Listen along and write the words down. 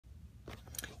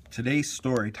Today's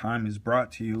story time is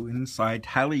brought to you inside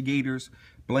Talligator's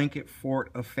blanket fort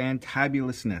of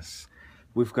fantabulousness.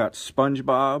 We've got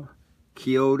SpongeBob,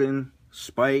 Keoden,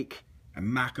 Spike, and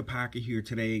Macapaka here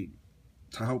today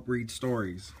to help read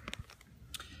stories.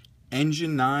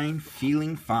 Engine 9,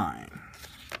 feeling fine.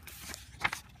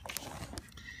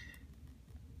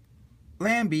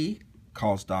 Lambie,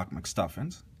 calls Doc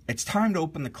McStuffins, it's time to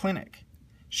open the clinic.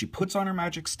 She puts on her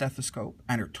magic stethoscope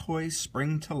and her toys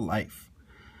spring to life.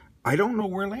 I don't know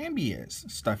where Lambie is,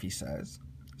 Stuffy says.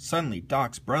 Suddenly,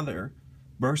 Doc's brother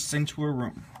bursts into her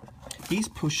room. He's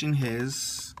pushing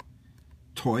his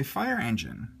toy fire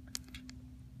engine.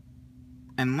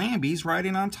 And Lambie's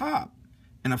riding on top.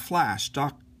 In a flash,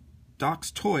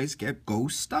 Doc's toys go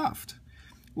stuffed.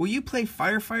 Will you play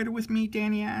firefighter with me,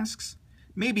 Danny asks.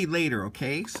 Maybe later,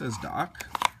 okay, says Doc.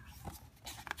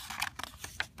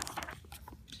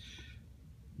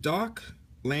 Doc,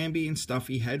 Lambie, and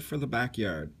Stuffy head for the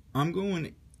backyard. I'm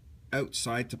going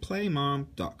outside to play, Mom,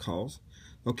 Doc calls.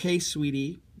 Okay,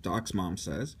 sweetie, Doc's mom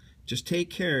says. Just take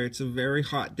care, it's a very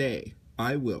hot day.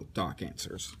 I will, Doc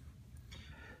answers.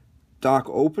 Doc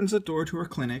opens the door to her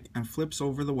clinic and flips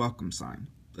over the welcome sign.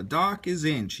 The doc is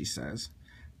in, she says.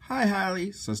 Hi,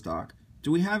 Hallie, says Doc.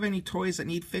 Do we have any toys that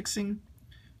need fixing?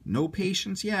 No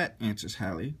patients yet, answers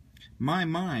Hallie.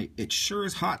 My, it sure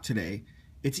is hot today.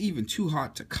 It's even too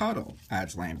hot to cuddle,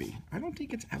 adds Lambie. I don't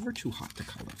think it's ever too hot to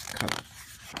cuddle.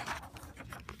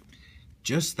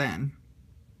 Just then,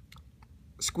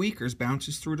 Squeakers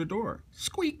bounces through the door.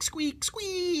 Squeak, squeak,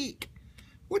 squeak!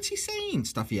 What's he saying?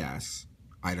 Stuffy asks.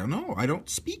 I don't know. I don't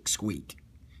speak squeak,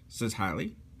 says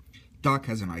Hallie. Doc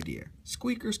has an idea.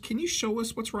 Squeakers, can you show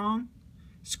us what's wrong?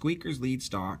 Squeakers leads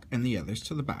Doc and the others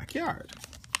to the backyard.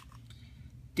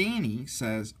 Danny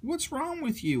says, what's wrong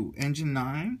with you, Engine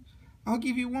 9? I'll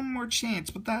give you one more chance,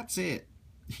 but that's it.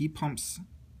 He pumps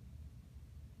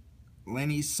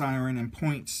Lenny's siren and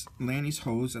points Lanny's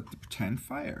hose at the pretend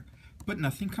fire, but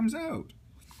nothing comes out.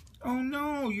 Oh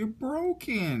no, you're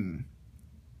broken.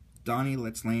 Donnie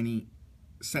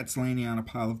sets Lanny on a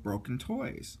pile of broken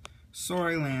toys.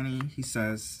 Sorry, Lanny, he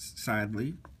says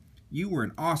sadly. You were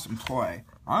an awesome toy.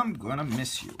 I'm gonna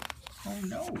miss you. Oh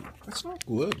no, that's not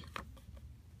good.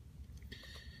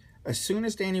 As soon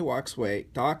as Danny walks away,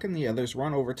 Doc and the others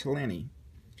run over to Lenny.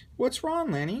 What's wrong,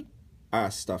 Lenny?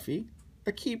 Asks Stuffy. I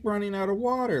keep running out of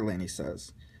water, Lenny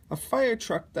says. A fire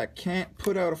truck that can't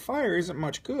put out a fire isn't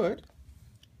much good.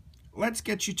 Let's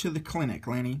get you to the clinic,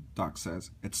 Lenny, Doc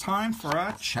says. It's time for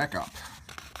a checkup.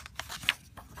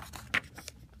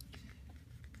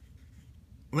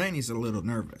 Lenny's a little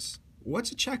nervous.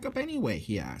 What's a checkup anyway,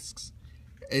 he asks.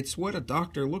 It's what a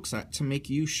doctor looks at to make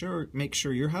sure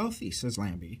you're healthy, says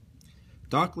Lambie.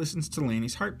 Doc listens to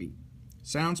Lanny's heartbeat.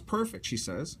 Sounds perfect, she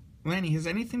says. Lanny, has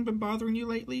anything been bothering you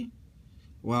lately?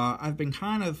 Well, I've been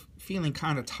feeling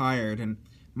kind of tired, and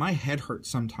my head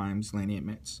hurts sometimes, Lanny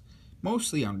admits.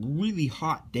 Mostly on really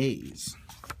hot days.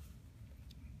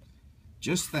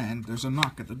 Just then, there's a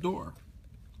knock at the door.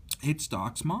 It's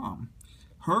Doc's mom.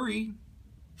 Hurry,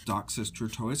 Doc says to her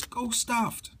toys. Go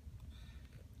stuffed.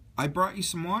 I brought you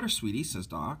some water, sweetie, says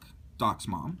Doc's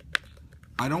mom.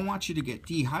 I don't want you to get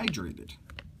dehydrated.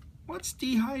 What's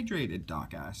dehydrated?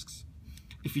 Doc asks.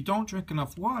 If you don't drink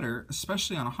enough water,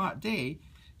 especially on a hot day,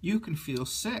 you can feel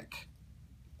sick.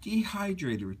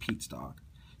 Dehydrated, repeats Doc.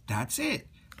 That's it.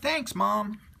 Thanks,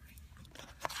 Mom.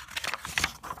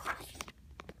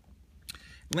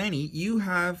 Lenny, you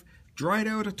have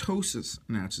drydotosis,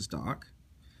 announces Doc.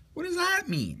 What does that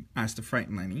mean? Asks the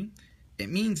frightened Lenny. It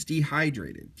means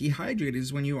dehydrated. Dehydrated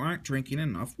is when you aren't drinking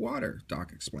enough water,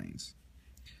 Doc explains.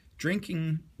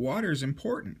 Drinking water is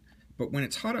important, but when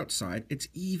it's hot outside, it's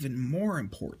even more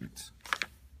important.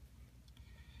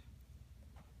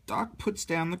 Doc puts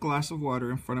down the glass of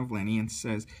water in front of Lenny and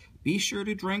says, be sure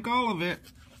to drink all of it.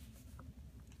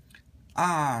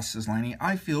 Ah, says Lenny,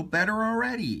 I feel better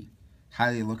already.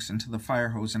 Hallie looks into the fire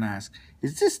hose and asks,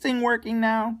 is this thing working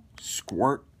now?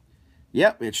 Squirt.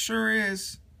 Yep, it sure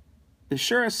is. It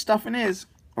sure as stuffing is,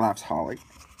 laughs Holly.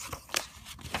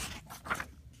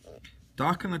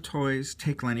 Doc and the toys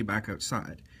take Lenny back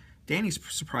outside. Danny's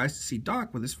surprised to see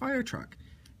Doc with his fire truck.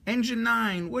 Engine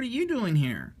 9, what are you doing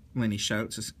here? Lenny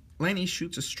shouts as Lenny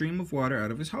shoots a stream of water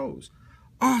out of his hose.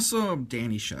 Awesome,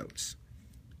 Danny shouts.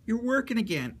 You're working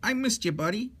again. I missed you,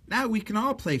 buddy. Now we can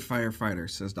all play firefighter,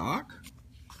 says Doc.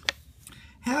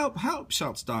 Help, help,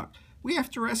 shouts Doc. We have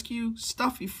to rescue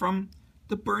Stuffy from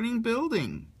the burning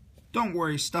building. Don't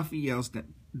worry, Stuffy, yells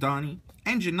Donnie.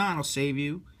 Engine 9 will save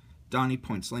you. Donnie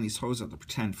points Lenny's hose at the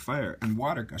pretend fire, and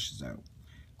water gushes out.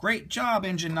 Great job,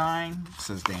 Engine 9,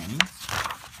 says Danny.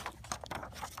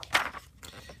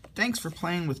 Thanks for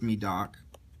playing with me, Doc,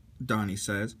 Donnie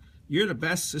says. You're the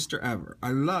best sister ever. I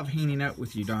love hanging out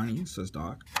with you, Donnie, says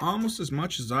Doc. Almost as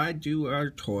much as I do our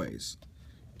toys.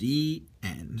 The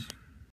end.